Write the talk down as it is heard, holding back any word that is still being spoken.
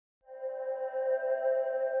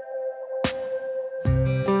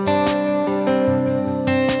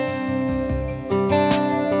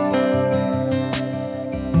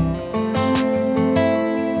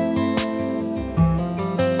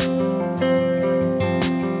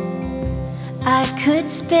could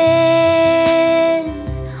spend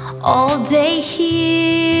all day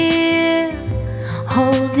here,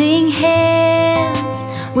 holding hands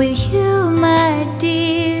with you, my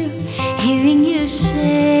dear, hearing you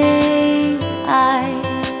say I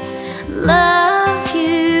love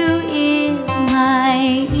you in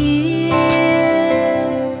my ear.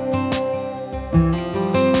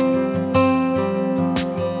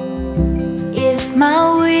 If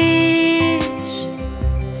my wish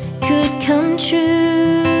could come true,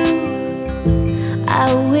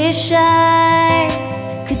 I wish I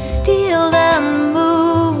could steal the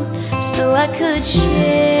moon so I could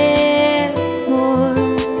share more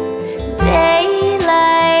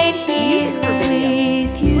daylight here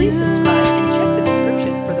with you. Please subscribe and check the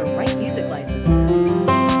description for the right music license.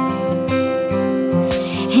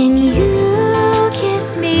 And you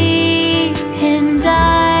kiss me and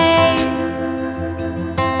I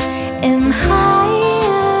am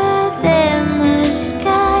higher than the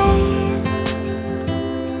sky.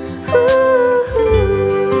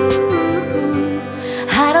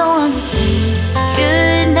 I don't want to say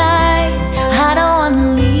goodnight, I don't want to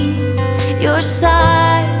leave your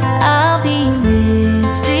side. I'll be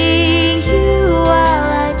missing you while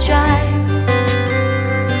I drive.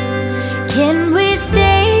 Can we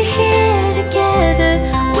stay here together?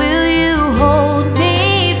 Will you hold me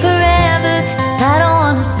forever? 'Cause I don't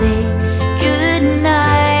want to say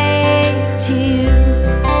goodnight to you.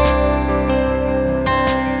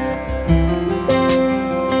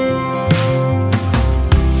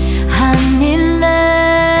 I'm in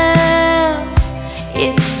love,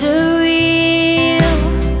 it's surreal.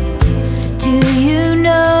 Do you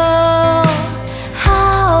know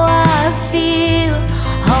how I feel?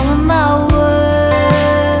 All of my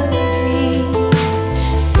worries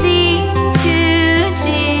seem to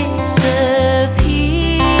disappear.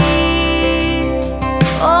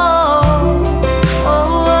 Oh,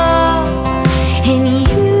 oh, oh. And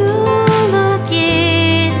you look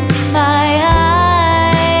in my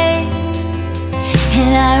eyes,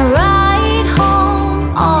 and I ride home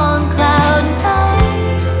on cloud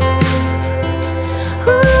nine.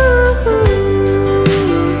 Ooh,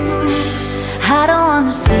 I don't want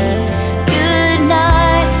to say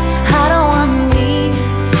goodnight, I don't want to leave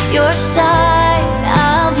your side.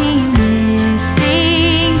 I'll be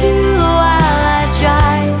missing you while I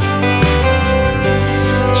drive.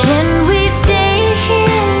 Can we stay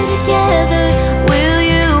here together? Will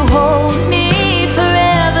you hold me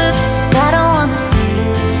forever? 'Cause I don't want to say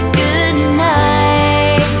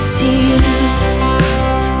goodnight to you.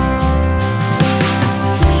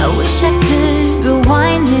 I wish I could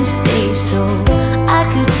rewind this day so I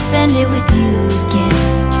could spend it with you again.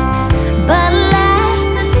 But alas,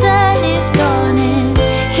 the sun is gone and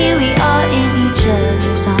here we are in each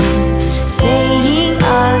other's arms, saying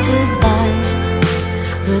our goodbyes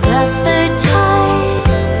for the third time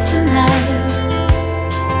tonight.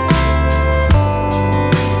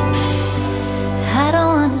 I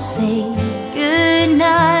don't want to say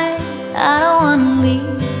goodnight, I don't want to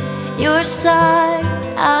leave your side.